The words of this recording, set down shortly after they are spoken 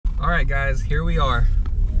Alright guys, here we are.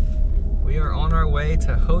 We are on our way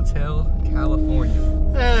to Hotel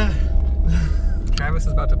California. Travis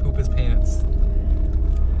is about to poop his pants.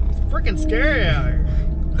 It's freaking scary out here.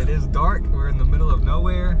 It is dark, we're in the middle of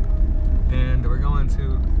nowhere, and we're going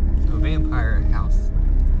to a vampire house.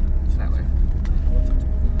 It's that way.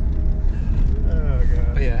 Oh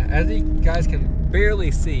god. But yeah, as you guys can barely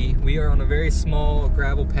see, we are on a very small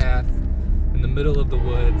gravel path in the middle of the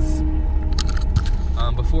woods.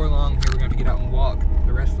 Before long, here we're going to get out and walk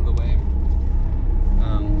the rest of the way.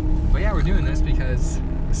 But yeah, we're doing this because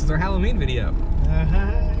this is our Halloween video.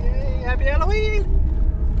 Yay, happy Halloween!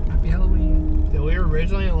 Happy Halloween. So we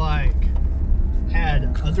originally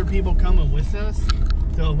had other people coming with us,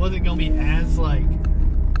 so it wasn't gonna be as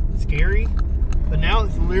scary. But now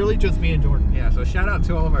it's literally just me and Jordan. Yeah, so shout out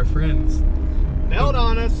to all of our friends Bailed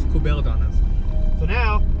on us. who bailed on us. So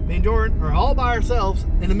now me and Jordan are all by ourselves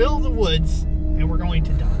in the middle of the woods, and we're going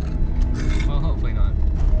to die. Well, hopefully not.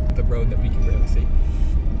 The road that we can barely see.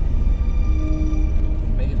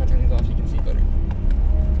 Maybe if I turn these off, you can see better.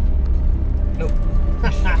 Nope.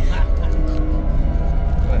 But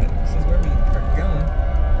this is where we are going.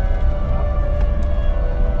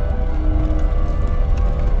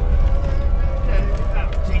 Oh,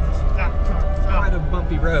 Jesus. Quite a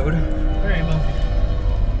bumpy road. Very bumpy.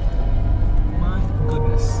 My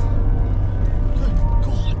goodness. Good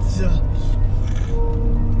God.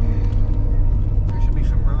 There should be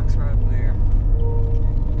some rocks right up there.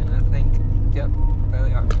 And I think, yep, there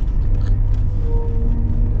they are.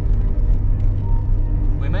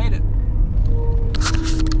 We made it.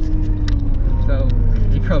 So,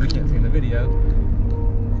 you probably can't see in the video,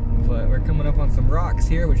 but we're coming up on some rocks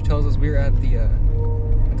here, which tells us we're at the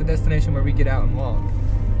destination where we get out and walk.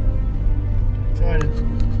 Excited.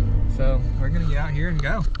 So, we're gonna get out here and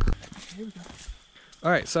go. Here we go.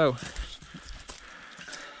 Alright, so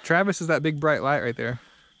Travis is that big bright light right there.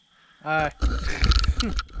 Hi.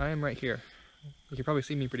 I am right here. You can probably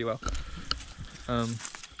see me pretty well.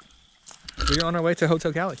 We're on our way to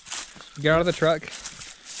Hotel Cali. We got out of the truck.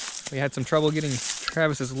 We had some trouble getting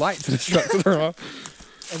Travis's lights in his truck to turn off.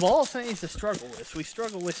 Of all things to struggle with, we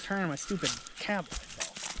struggle with turning my stupid cab lights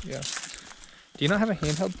off. Yeah. Do you not have a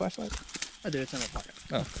handheld flashlight? I do, it's in my pocket.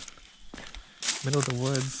 Oh. Middle of the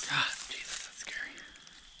woods. God, Jesus, that's scary.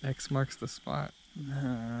 X marks the spot. You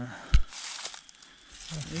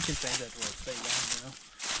can say that word, stay down, you know.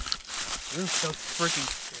 This is so freaking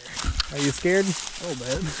scary. Are you scared? A little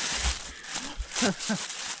bit.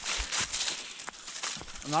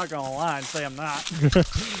 I'm not gonna lie and say I'm not.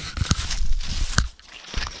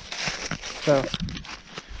 So,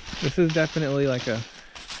 this is definitely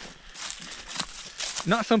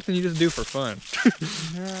not something you just do for fun.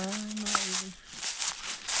 No, not really.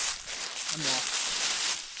 I'm lost.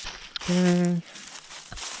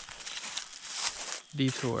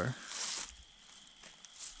 Detour.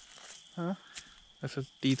 Huh? This is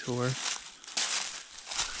detour.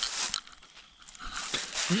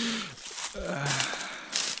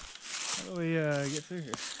 How do we get through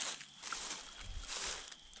here?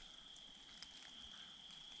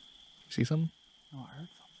 See something? Oh, I heard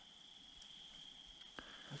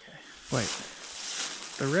something. Okay. Wait.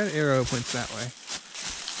 The red arrow points that way.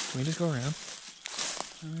 Can we just go around?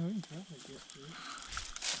 We can probably get through.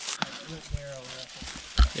 Arrow,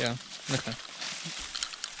 Yeah. Okay.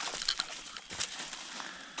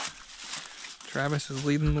 Travis is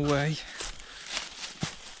leading the way.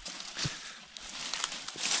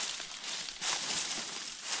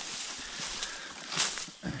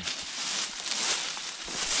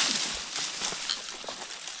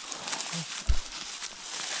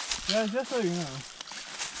 Yeah, just so you know,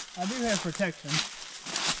 I do have protection.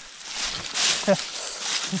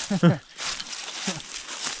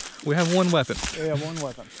 We have one weapon. We have one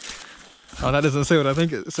weapon. Oh, that doesn't say what I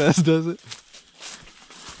think it says, does it?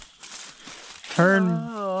 Turn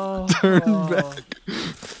back.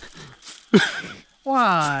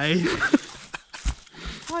 Why?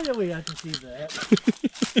 Why do we have to see that?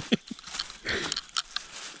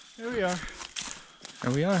 Here we are.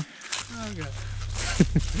 Here we are. Oh god.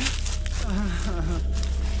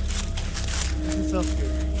 This is so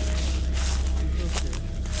scary.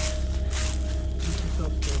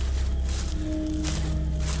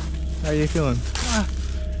 How are you feeling?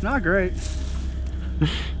 Not great.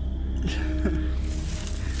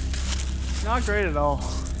 Not great at all.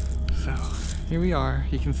 So, here we are.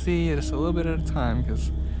 You can see just a little bit at a time because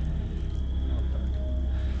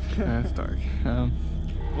it's dark. A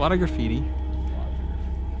lot of graffiti.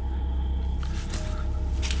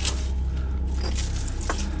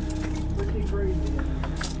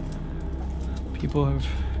 People have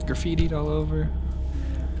graffitied all over.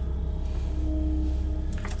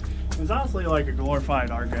 honestly like a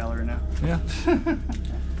glorified art gallery now. Yeah.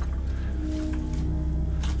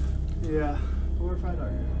 Yeah, glorified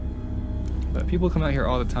art gallery. But people come out here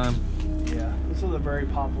all the time. Yeah, this is a very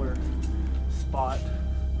popular spot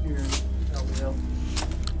here in LBL.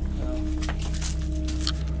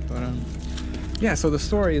 But yeah, so the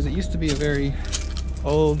story is it used to be a very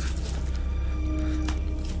old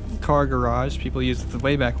car garage. People used it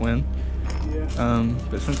way back when. Yeah.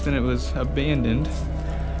 But since then it was abandoned.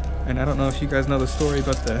 And I don't know if you guys know the story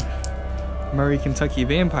about the Murray, Kentucky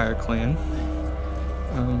vampire clan.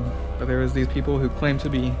 But there was these people who claimed to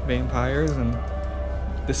be vampires, and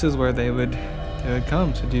this is where they would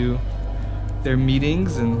come to do their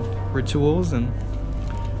meetings and rituals and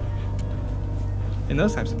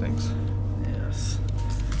those types of things. Yes.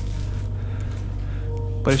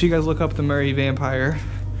 But if you guys look up the Murray vampire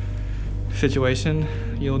situation,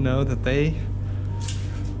 you'll know that they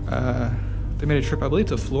made a trip, I believe,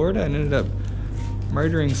 to Florida and ended up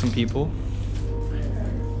murdering some people,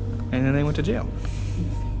 and then they went to jail.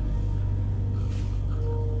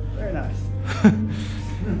 Very nice.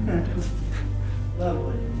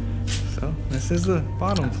 Lovely. So this is the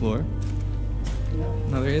bottom floor.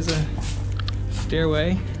 Now there is a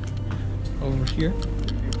stairway over here.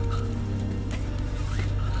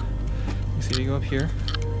 You see, you go up here,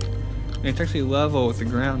 and it's actually level with the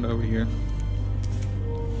ground over here.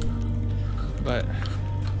 But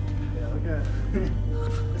Yeah, look at it.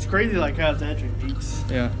 It's crazy like how it's actually meets.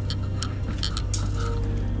 yeah,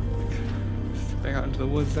 back out into the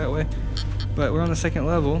woods that way. But we're on the second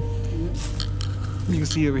level. You can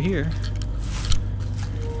see over here.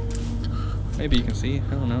 Maybe you can see.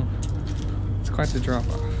 I don't know. It's quite the drop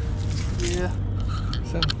off. Yeah.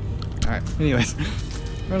 So, all right. Anyways,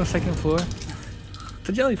 we're on the second floor. It's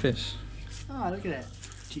a jellyfish. Oh, look at that.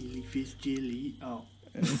 Jellyfish jelly. Oh.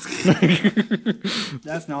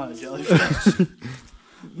 That's not a jellyfish.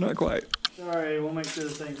 Not quite. Sorry, we'll make sure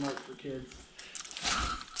this thing works for kids.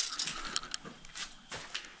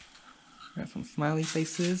 Got some smiley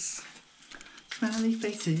faces. Smiley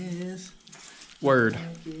faces. Word.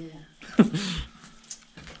 Yeah.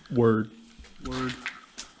 Word. Word.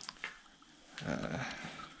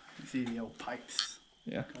 You see the old pipes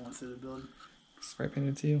Yeah. going through the building. Spray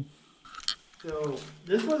painted too. So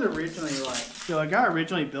this was originally a guy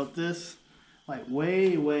originally built this like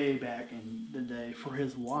way back in the day for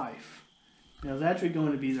his wife. And it was actually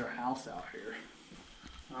going to be their house out here.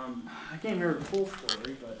 I can't remember the full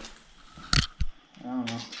story, but I don't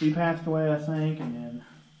know. He passed away, I think, and then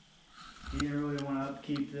he didn't really want to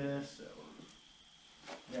upkeep this, so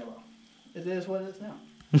yeah, well, it is what it is now.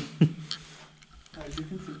 As you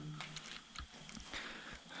can see.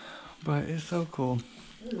 But it's so cool.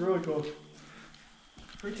 It's really cool.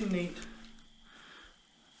 Pretty neat.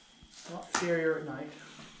 A lot scarier at night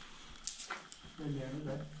than during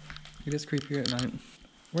the day. It is creepier at night.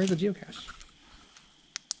 Where's the geocache?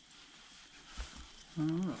 I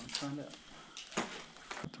don't know. Let's find out.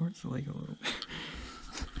 Towards the lake a little bit.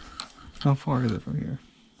 How far is it from here?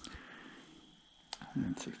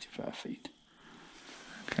 165 feet.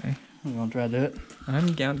 Okay. We're going to try to do it.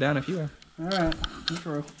 I'm down if you are. Alright, let's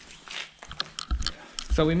roll.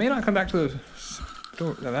 So we may not come back to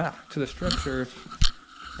the structure if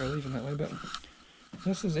we're leaving that way, but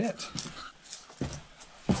this is it.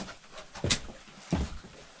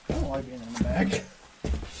 I don't like being in the back.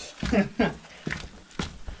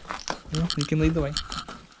 Well, you can lead the way.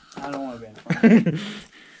 I don't want to be in front.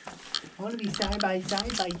 I want to be side by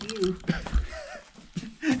side by you.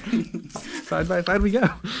 Side by side we go.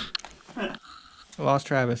 I lost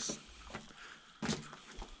Travis.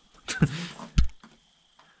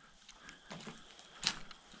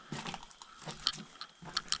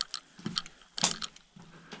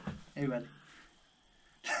 Hey, buddy.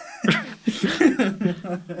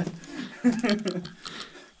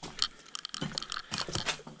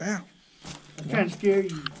 Ow. I'm trying to scare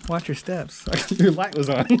you. Watch your steps. Your light was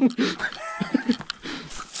on.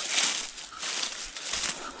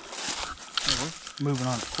 Moving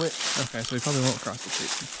on quick. Okay, so we probably won't cross the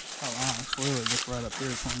street. Oh, wow. It's literally just right up here.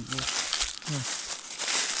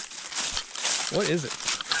 What is it?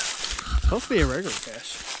 It's supposed to be a regular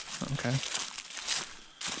cache. Okay.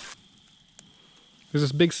 There's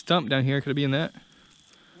this big stump down here. Could it be in that?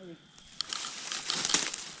 Maybe.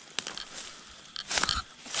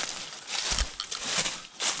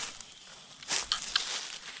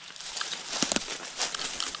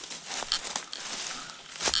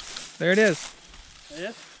 There it is.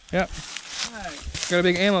 Yes? Yep. Nice. Got a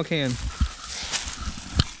big ammo can.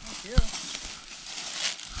 Yeah.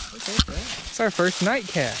 Okay, It's our first night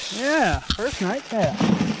cache. yeah, first night cache.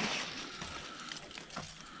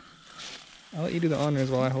 I'll let you do the honors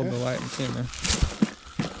while I hold the light and camera.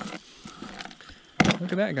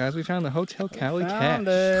 Look at that, guys. We found the Hotel Cali cache. Found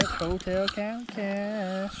it. Hotel Cali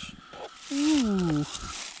cache. Ooh.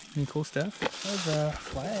 Any cool stuff? There's a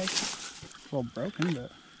flag. It's a little broken,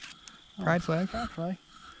 but... Pride flag. Pride flag.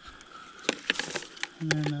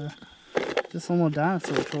 And then just some little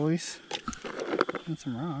dinosaur toys. And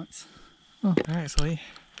some rocks. Oh, alright, so we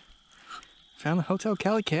found the Hotel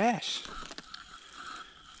Cali cache.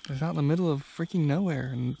 It's out in the middle of freaking nowhere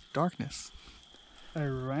in darkness. A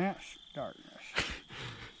ranch darkness.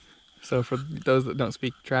 So for those that don't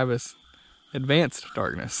speak Travis, advanced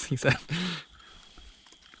darkness, he said.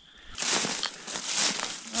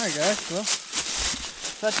 Alright guys, well,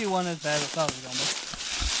 it's actually one as bad as I thought it was going to be.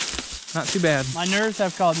 Not too bad. My nerves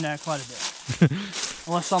have calmed down quite a bit.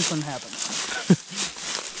 Unless something happens.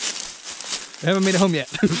 We haven't made it home yet.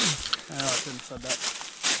 I know I shouldn't have said that.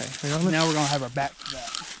 Okay, now we're going to have our back to that.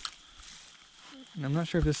 And I'm not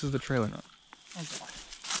sure if this is the trail or not.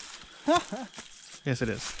 Oh, Yes, it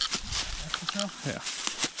is. Yeah.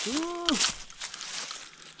 Ooh.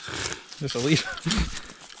 Just a leaf.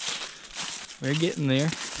 We're getting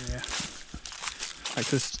there. Yeah. Like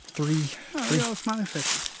this three. Oh, smiley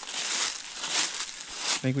face.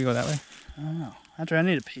 Think we go that way? I don't know. Actually, I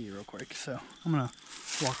need to pee real quick, so I'm going to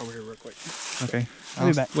walk over here real quick. Okay. I'll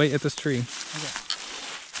be back. Wait at this tree. Okay.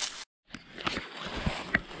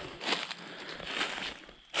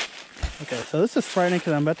 Okay, so this is frightening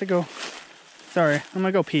because I'm about to go. Sorry, I'm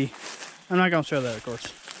gonna go pee. I'm not gonna show that, of course.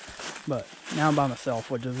 But now I'm by myself,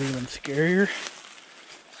 which is even scarier.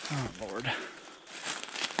 Oh Lord.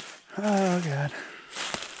 Oh God.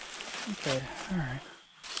 Okay, alright.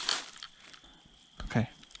 Okay.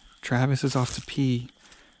 Travis is off to pee,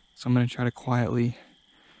 so I'm gonna try to quietly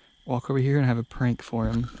walk over here and have a prank for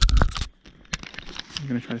him. I'm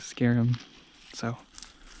gonna try to scare him. So,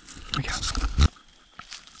 here we go.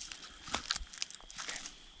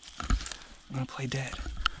 I'm gonna play dead.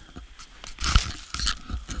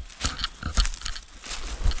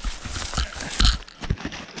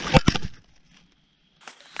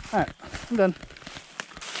 Alright, I'm done.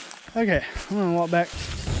 Okay, I'm gonna walk back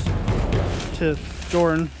to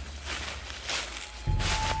Jordan.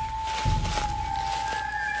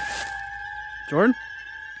 Jordan?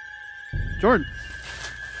 Jordan?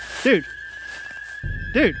 Dude!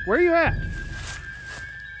 Dude, where are you at?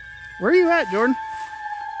 Where are you at, Jordan?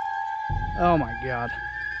 Oh my God.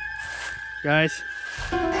 Guys,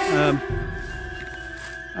 I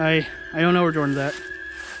don't know where Jordan's at.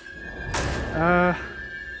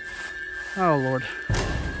 Oh Lord.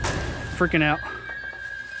 Freaking out.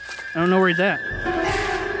 I don't know where he's at.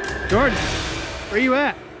 Jordan, where are you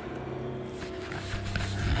at?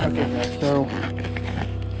 Okay, so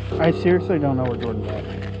I seriously don't know where Jordan's at.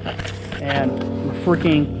 And my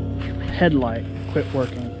freaking headlight quit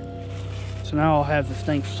working. So now I'll have this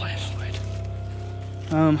thing flashlight.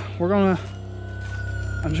 I'm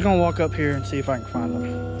just gonna walk up here and see if I can find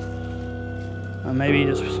them. Maybe he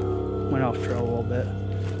just went off trail a little bit.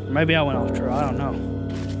 Or maybe I went off trail, I don't know.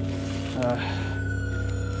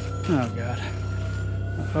 Oh God.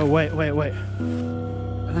 Oh wait.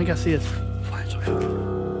 I think I see his flashlight.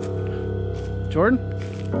 Jordan?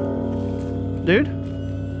 Dude,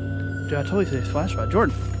 I totally see his flashlight.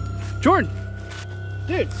 Jordan!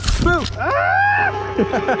 Dude! Move! Ah!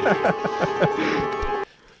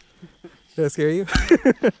 Did that scare you?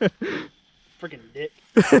 Freaking dick.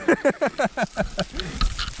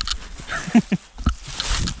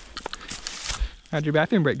 How'd your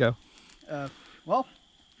bathroom break go? Well,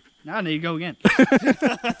 now I need to go again.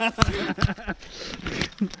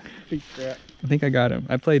 Big crap. I think I got him.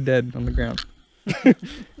 I played dead on the ground.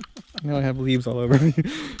 Now I have leaves all over me.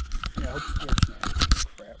 Yeah,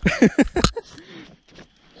 crap.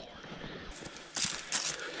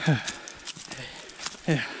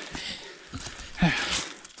 Yeah.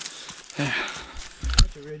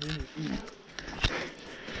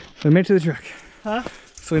 So we made it to the truck. Huh?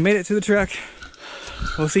 So we made it to the truck.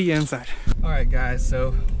 We'll see you inside. Alright guys,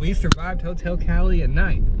 so we survived Hotel Cali at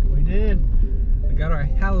night. We did. We got our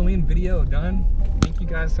Halloween video done. Thank you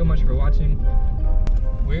guys so much for watching.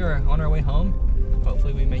 We are on our way home.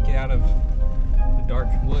 Hopefully we make it out of the dark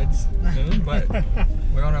woods soon, but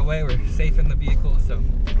we're on our way. We're safe in the vehicle, so.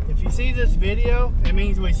 If you see this video, it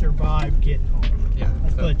means we survived getting home. Yeah.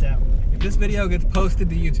 Let's put it that way. If this video gets posted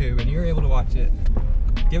to YouTube and you're able to watch it,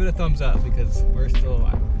 give it a thumbs up because we're still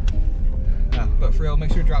alive. But for real,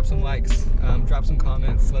 make sure to drop some likes, drop some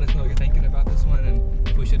comments, let us know what you're thinking about this one and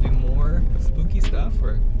if we should do more spooky stuff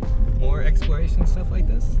or more exploration stuff like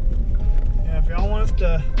this. Yeah, if y'all want us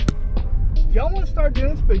to if y'all want to start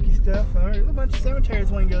doing spooky stuff, there's a bunch of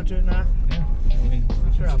cemeteries we can go to at night. Yeah, I mean,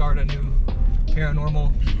 we should start a new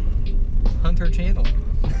paranormal hunter channel.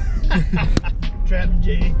 Trav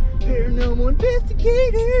J, paranormal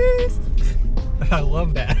investigators. I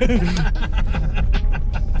love that.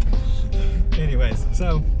 Anyways,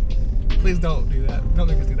 so please don't do that. Don't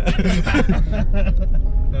make us do that.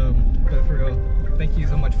 But for real, thank you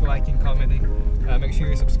so much for liking, commenting. Make sure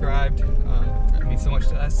you're subscribed. It means so much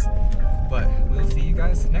to us. But we'll see you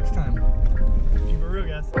guys next time. Keep it real,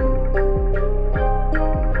 guys.